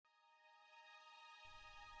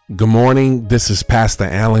Good morning. This is Pastor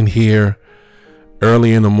Allen here,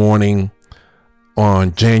 early in the morning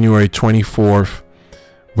on January 24th.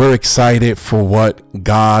 We're excited for what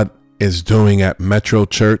God is doing at Metro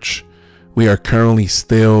Church. We are currently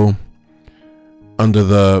still under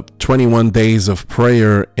the 21 days of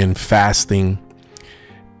prayer and fasting,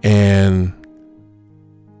 and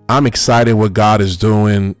I'm excited what God is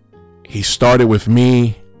doing. He started with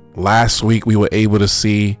me. Last week we were able to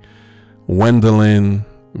see Wendelin,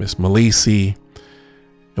 Miss Malisi,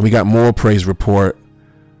 and we got more praise report.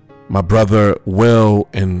 My brother Will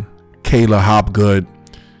and Kayla Hopgood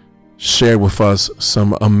shared with us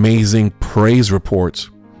some amazing praise reports,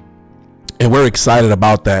 and we're excited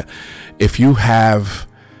about that. If you have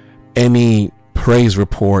any praise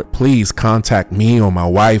report, please contact me or my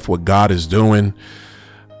wife. What God is doing,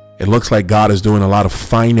 it looks like God is doing a lot of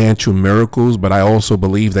financial miracles, but I also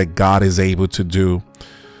believe that God is able to do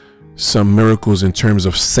some miracles in terms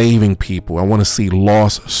of saving people. I want to see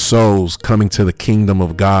lost souls coming to the kingdom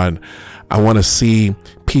of God. I want to see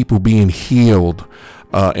people being healed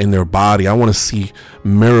in their body. I want to see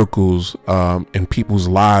miracles in people's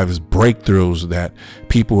lives, breakthroughs that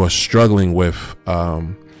people are struggling with.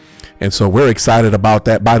 And so we're excited about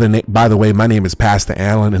that. By the way, my name is Pastor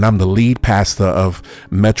Allen, and I'm the lead pastor of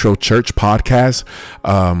Metro Church Podcast.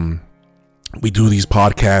 We do these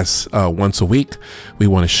podcasts once a week. We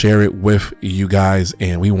want to share it with you guys,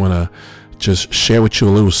 and we want to just share with you a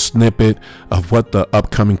little snippet of what the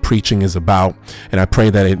upcoming preaching is about. And I pray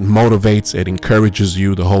that it motivates, it encourages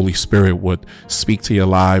you. The Holy Spirit would speak to your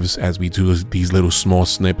lives as we do these little small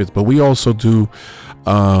snippets. But we also do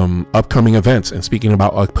upcoming events. And speaking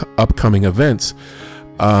about upcoming events,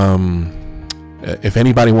 if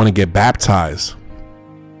anybody want to get baptized,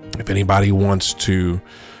 if anybody wants to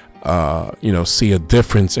see a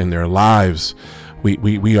difference in their lives,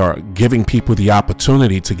 we are giving people the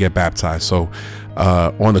opportunity to get baptized. So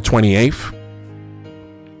on the 28th,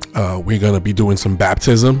 we're going to be doing some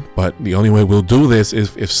baptism, but the only way we'll do this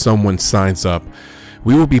is if someone signs up.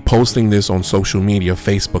 We will be posting this on social media,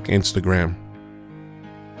 Facebook, Instagram,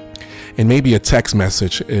 and maybe a text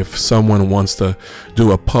message if someone wants to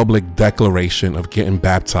do a public declaration of getting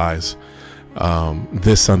baptized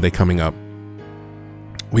this Sunday coming up.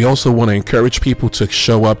 We also want to encourage people to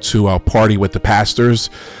show up to our party with the pastors.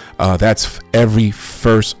 That's every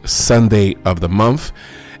first Sunday of the month.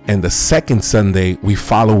 And the second Sunday, we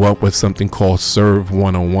follow up with something called Serve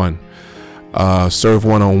 101. Serve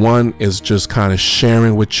 101 is just kind of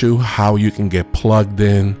sharing with you how you can get plugged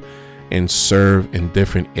in and serve in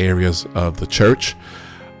different areas of the church.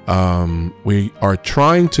 We are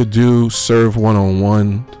trying to do Serve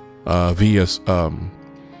 101 via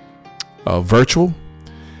virtual.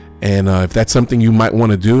 And if that's something you might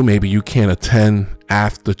want to do, maybe you can't attend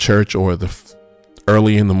after church or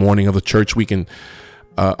early in the morning of the church, we can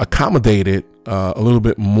accommodate it a little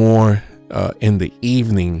bit more in the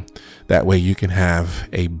evening. That way you can have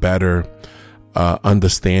a better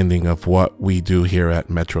understanding of what we do here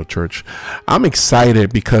at Metro Church. I'm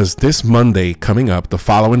excited because this Monday coming up, the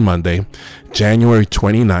following Monday, January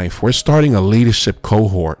 29th, we're starting a leadership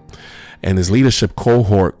cohort. And this leadership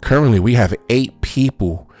cohort, currently we have 8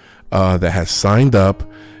 people that has signed up,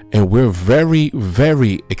 and we're very,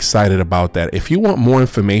 very excited about that. If you want more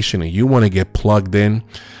information and you want to get plugged in,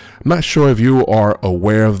 I'm not sure if you are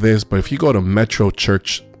aware of this, but if you go to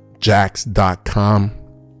metrochurchjacks.com,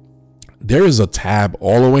 there is a tab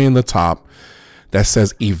all the way in the top that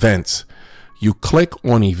says events. You click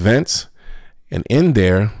on events, and in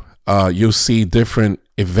there you'll see different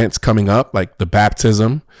events coming up, like the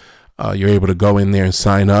baptism. You're able to go in there and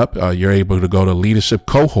sign up. You're able to go to leadership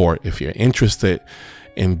cohort. If you're interested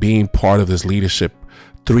in being part of this leadership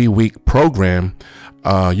 3-week program,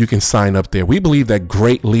 you can sign up there. We believe that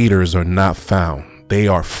great leaders are not found. They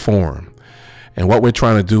are formed. And what we're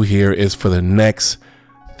trying to do here is for the next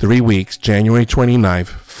 3 weeks, January 29th,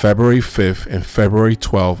 February 5th, and February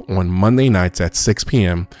 12th, on Monday nights at 6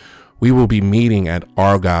 p.m., we will be meeting at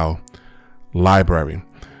Argyle Library.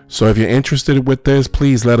 So if you're interested with this,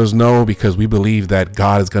 please let us know, because we believe that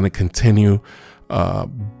God is going to continue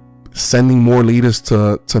sending more leaders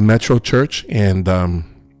to Metro Church. And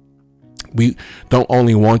we don't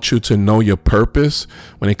only want you to know your purpose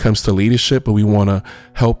when it comes to leadership, but we want to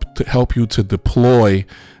help you to deploy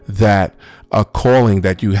that calling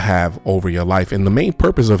that you have over your life. And the main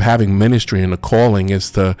purpose of having ministry and a calling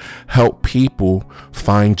is to help people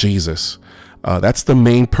find Jesus. That's the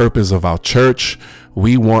main purpose of our church.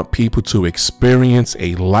 We want people to experience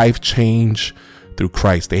a life change through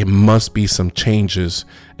Christ. There must be some changes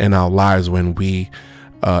in our lives when we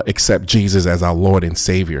accept Jesus as our Lord and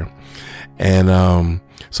Savior. And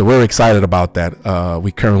So we're excited about that.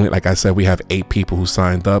 We currently, like I said, we have 8 people who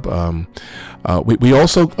signed up. We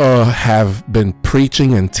also have been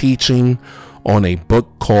preaching and teaching on a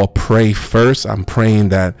book called Pray First. I'm praying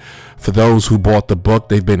that for those who bought the book,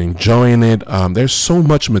 they've been enjoying it. There's so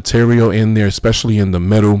much material in there, especially in the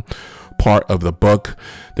middle part of the book.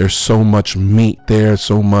 There's so much meat there,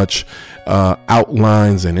 so much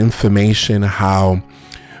outlines and information how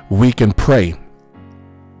we can pray.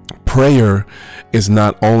 Prayer is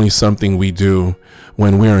not only something we do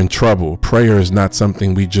when we're in trouble. Prayer is not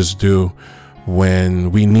something we just do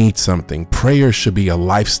when we need something. Prayer should be a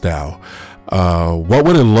lifestyle. What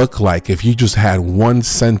would it look like if you just had one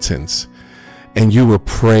sentence and you would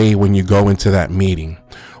pray when you go into that meeting?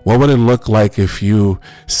 What would it look like if you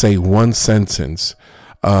say one sentence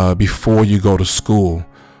before you go to school?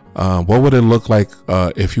 What would it look like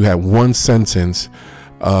if you had one sentence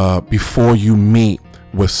before you meet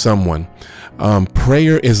with someone?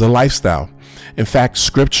 Prayer is a lifestyle. In fact,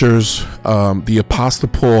 scriptures, the Apostle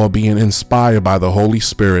Paul, being inspired by the Holy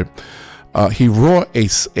Spirit, he wrote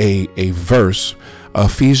a verse,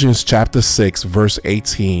 Ephesians chapter 6, verse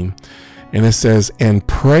 18, and it says, "And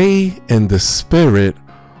pray in the Spirit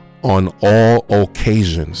on all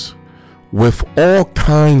occasions, with all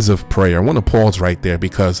kinds of prayer." I want to pause right there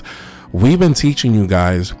because we've been teaching you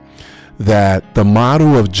guys that the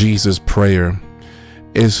model of Jesus' prayer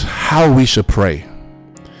is how we should pray.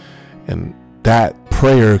 And that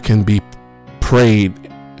prayer can be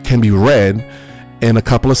read in a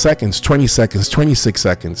couple of seconds, 20 seconds, 26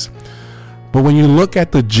 seconds. But when you look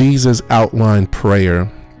at the Jesus outline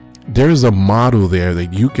prayer, there's a model there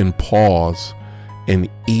that you can pause in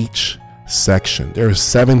each section. There are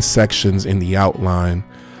 7 sections in the outline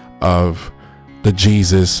of the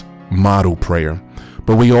Jesus model prayer.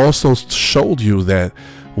 But we also showed you that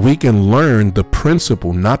we can learn the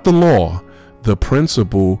principle, not the law, the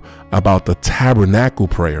principle about the tabernacle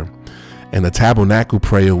prayer. And the tabernacle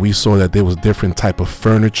prayer, we saw that there was different type of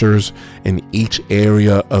furnitures in each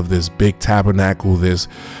area of this big tabernacle, this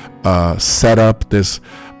setup, this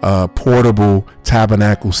portable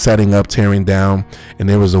tabernacle, setting up, tearing down. And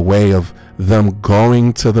there was a way of them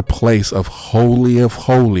going to the place of Holy of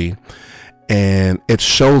Holy. And it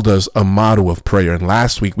showed us a model of prayer. And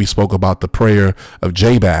last week we spoke about the prayer of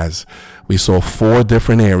Jabez. We saw 4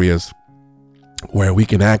 different areas where we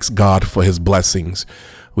can ask God for his blessings.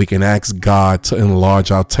 We can ask God to enlarge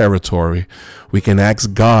our territory. We can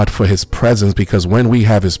ask God for his presence, because when we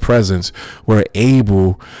have his presence, we're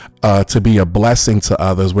able to be a blessing to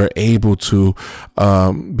others. We're able to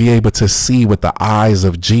be able to see with the eyes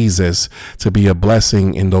of Jesus, to be a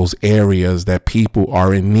blessing in those areas that people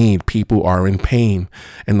are in need, people are in pain.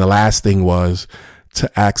 And the last thing was to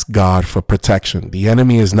ask God for protection. The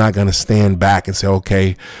enemy is not going to stand back and say,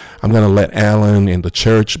 okay, I'm going to let Alan and the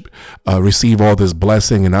church receive all this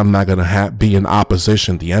blessing, and I'm not going to be in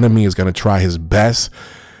opposition. The enemy is going to try his best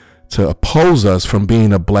to oppose us from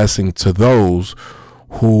being a blessing to those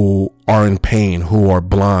who are in pain, who are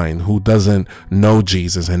blind, who doesn't know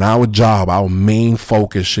Jesus. And our job, our main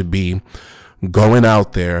focus should be going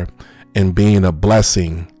out there and being a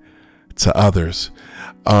blessing to others.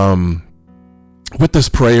 With this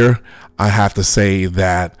prayer, I have to say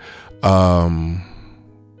that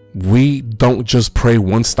we don't just pray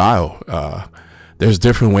one style. There's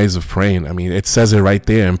different ways of praying. I mean, it says it right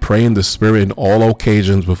there, and pray in the Spirit in all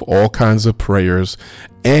occasions with all kinds of prayers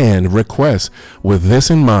and requests. With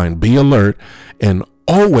this in mind, be alert and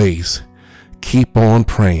always keep on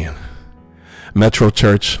praying. Metro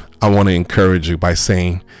Church, I want to encourage you by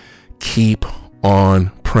saying, keep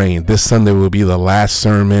on praying. This Sunday will be the last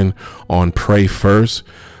sermon on Pray First,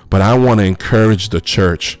 but I want to encourage the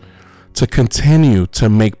church to continue to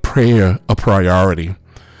make prayer a priority.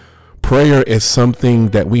 Prayer is something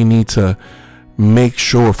that we need to make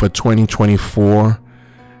sure for 2024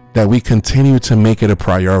 that we continue to make it a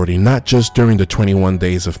priority, not just during the 21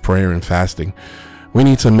 days of prayer and fasting. We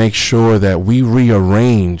need to make sure that we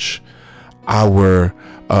rearrange our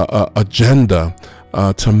agenda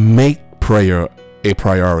to make prayer a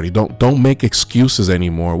priority. Don't make excuses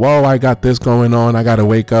anymore. Well, I got this going on. I got to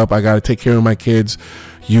wake up. I got to take care of my kids.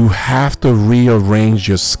 You have to rearrange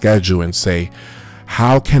your schedule and say,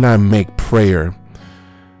 how can I make prayer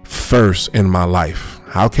first in my life?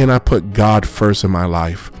 How can I put God first in my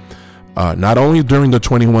life? Not only during the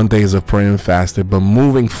 21 days of prayer and fasting, but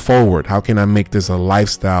moving forward, how can I make this a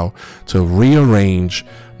lifestyle to rearrange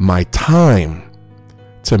my time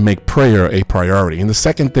to make prayer a priority? And the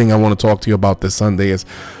second thing I want to talk to you about this Sunday is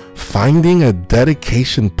finding a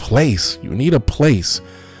dedication place. You need a place.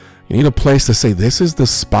 You need a place to say, this is the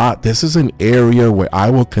spot. This is an area where I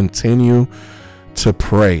will continue to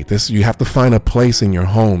pray. You have to find a place in your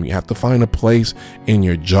home. You have to find a place in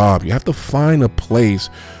your job. You have to find a place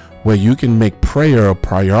where you can make prayer a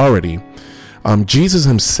priority. Jesus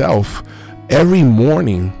himself, every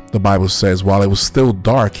morning, the Bible says, while it was still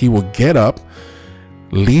dark, he will get up,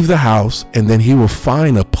 leave the house, and then he will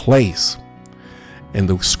find a place. And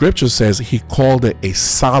the scripture says he called it a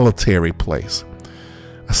solitary place.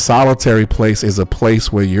 A solitary place is a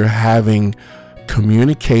place where you're having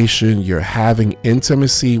communication, you're having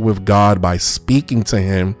intimacy with God by speaking to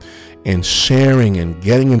him and sharing and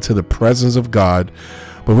getting into the presence of God.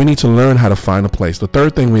 But we need to learn how to find a place. The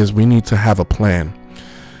third thing is we need to have a plan.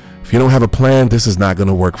 If you don't have a plan, this is not going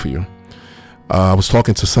to work for you. I was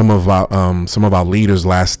talking to some of our leaders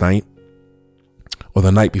last night or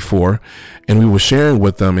the night before, and we were sharing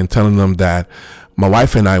with them and telling them that my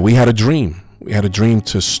wife and I, we had a dream. We had a dream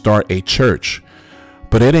to start a church,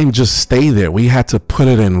 but it didn't just stay there. We had to put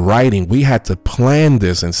it in writing. We had to plan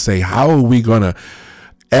this and say, how are we going to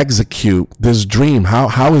execute this dream?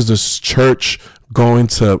 How is this church going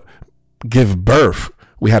to give birth?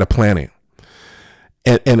 We had to plan it.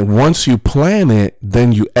 And once you plan it,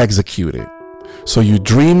 then you execute it. So you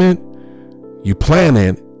dream it, you plan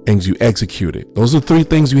it, and you execute it. Those are three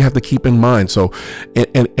things you have to keep in mind. So,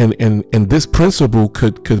 and this principle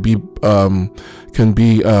can be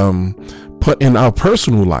put in our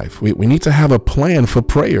personal life. We need to have a plan for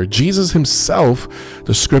prayer. Jesus himself,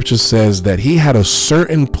 the scripture says that he had a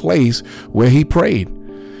certain place where he prayed.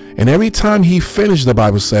 And every time he finished, the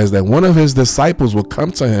Bible says that one of his disciples will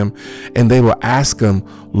come to him and they will ask him,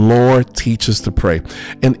 Lord, teach us to pray.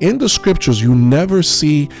 And in the scriptures, you never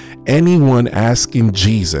see anyone asking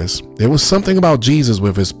Jesus. There was something about Jesus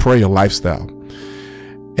with his prayer lifestyle.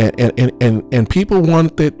 And people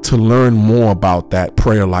wanted to learn more about that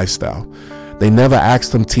prayer lifestyle. They never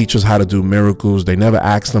asked them, teach us how to do miracles. They never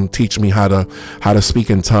asked them, teach me how to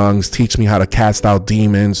speak in tongues, teach me how to cast out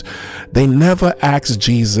demons. They never asked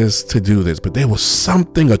Jesus to do this, but there was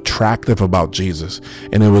something attractive about Jesus,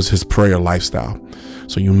 and it was his prayer lifestyle.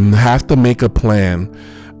 So you have to make a plan.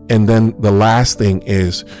 And then the last thing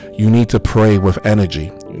is you need to pray with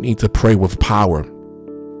energy. You need to pray with power.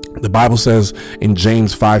 The Bible says in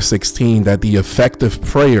James 5:16 that the effective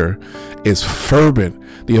prayer is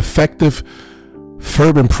fervent. The effective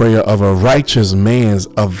fervent prayer of a righteous man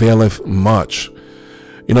availeth much.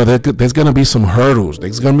 You know, there's going to be some hurdles.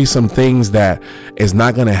 There's going to be some things that is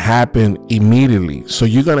not going to happen immediately. So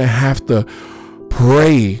you're going to have to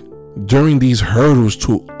pray during these hurdles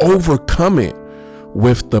to overcome it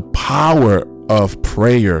with the power of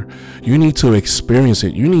prayer. You need to experience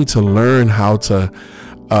it. You need to learn how to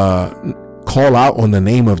call out on the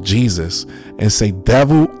name of Jesus and say,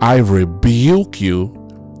 devil, I rebuke you.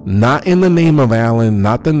 Not in the name of Alan,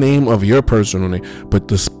 not the name of your personal name, but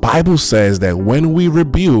the Bible says that when we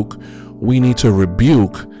rebuke, we need to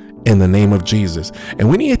rebuke in the name of Jesus. And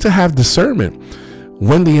we need to have discernment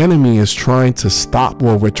when the enemy is trying to stop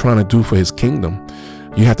what we're trying to do for his kingdom.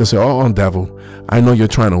 You have to say, oh, devil, I know you're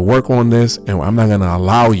trying to work on this, and I'm not going to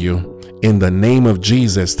allow you in the name of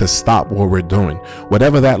Jesus to stop what we're doing.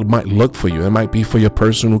 Whatever that might look for you. It might be for your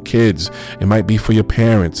personal kids. It might be for your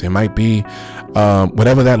parents. It might be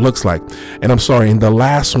whatever that looks like. And I'm sorry. And the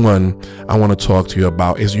last one I want to talk to you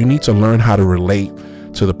about is you need to learn how to relate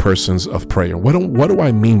to the persons of prayer. What do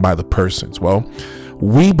I mean by the persons? Well,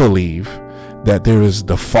 we believe that there is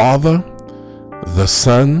the Father, the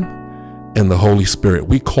Son, and the Holy Spirit.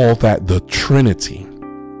 We call that the Trinity.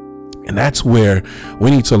 And that's where we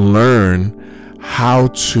need to learn how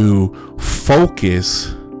to focus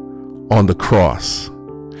on the cross.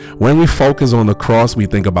 When we focus on the cross, we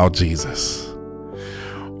think about Jesus.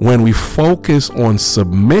 When we focus on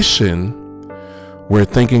submission, we're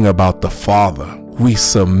thinking about the Father. We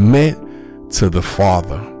submit to the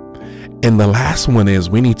Father. And the last one is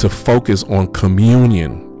we need to focus on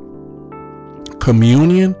communion.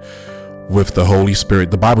 Communion with the Holy Spirit.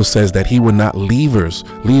 The Bible says that he will not leave us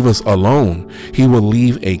alone. He will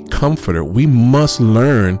leave a comforter. We must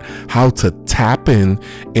learn how to tap in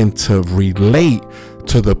and to relate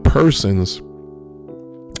to the persons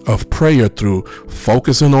of prayer through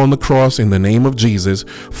focusing on the cross in the name of Jesus,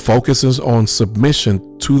 focuses on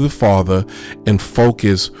submission to the Father, and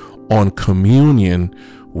focus on communion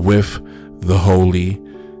with the Holy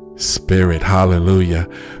Spirit. Hallelujah.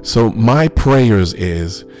 So my prayers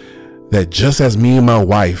is that just as me and my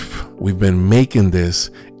wife, we've been making this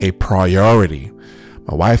a priority.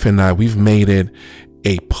 My wife and I, we've made it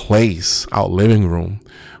a place, our living room.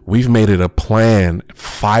 We've made it a plan.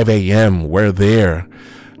 5 a.m. We're there.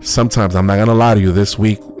 Sometimes, I'm not going to lie to you, this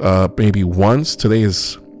week, maybe once. Today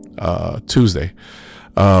is Tuesday.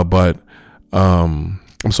 But I'm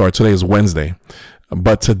sorry, today is Wednesday.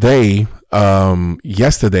 But today,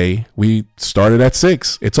 yesterday, we started at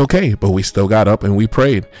 6. It's okay, but we still got up and we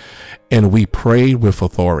prayed. And we prayed with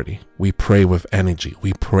authority. We prayed with energy.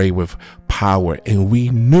 We prayed with power. And we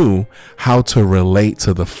knew how to relate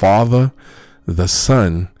to the Father, the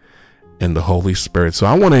Son, and the Holy Spirit. So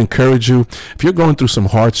I want to encourage you, if you're going through some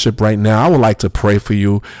hardship right now, I would like to pray for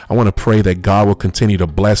you. I want to pray that God will continue to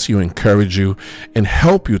bless you, encourage you, and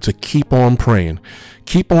help you to keep on praying.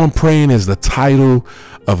 Keep on praying is the title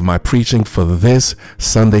of my preaching for this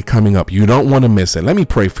Sunday coming up. You don't want to miss it. Let me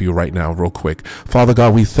pray for you right now, real quick. Father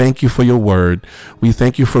God, we thank you for your word. We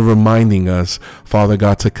thank you for reminding us, Father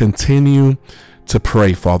God, to continue to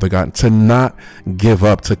pray, Father God, to not give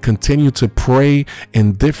up, to continue to pray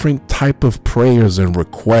in different type of prayers and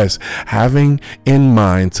requests, having in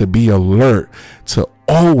mind to be alert, to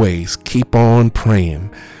always keep on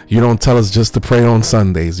praying. You don't tell us just to pray on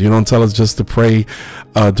Sundays. You don't tell us just to pray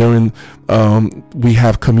during we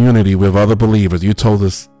have community with other believers. You told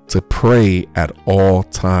us to pray at all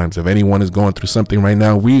times. If anyone is going through something right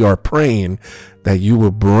now, we are praying that you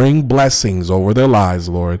will bring blessings over their lives,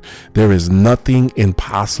 Lord. There is nothing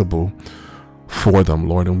impossible for them,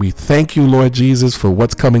 Lord. And we thank you, Lord Jesus, for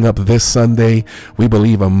what's coming up this Sunday. We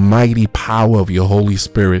believe a mighty power of your Holy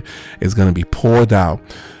Spirit is going to be poured out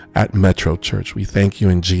at Metro Church. We thank you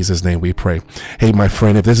in Jesus' name we pray. Hey, my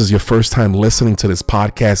friend, if this is your first time listening to this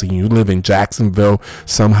podcast and you live in Jacksonville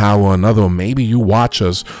somehow or another, or maybe you watch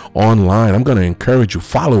us online, I'm going to encourage you,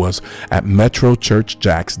 follow us at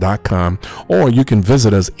metrochurchjacks.com, or you can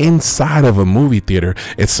visit us inside of a movie theater.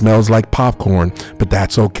 It smells like popcorn, but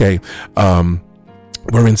that's okay.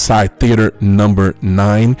 We're inside theater number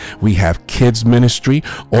 9. We have kids ministry.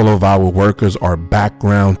 All of our workers are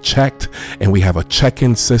background checked, and we have a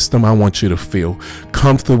check-in system. I want you to feel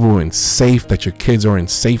comfortable and safe, that your kids are in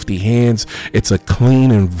safety hands. It's a clean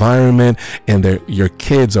environment, and your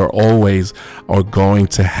kids are going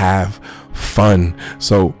to have fun.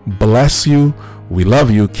 So bless you. We love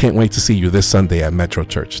you. Can't wait to see you this Sunday at Metro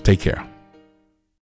Church. Take care.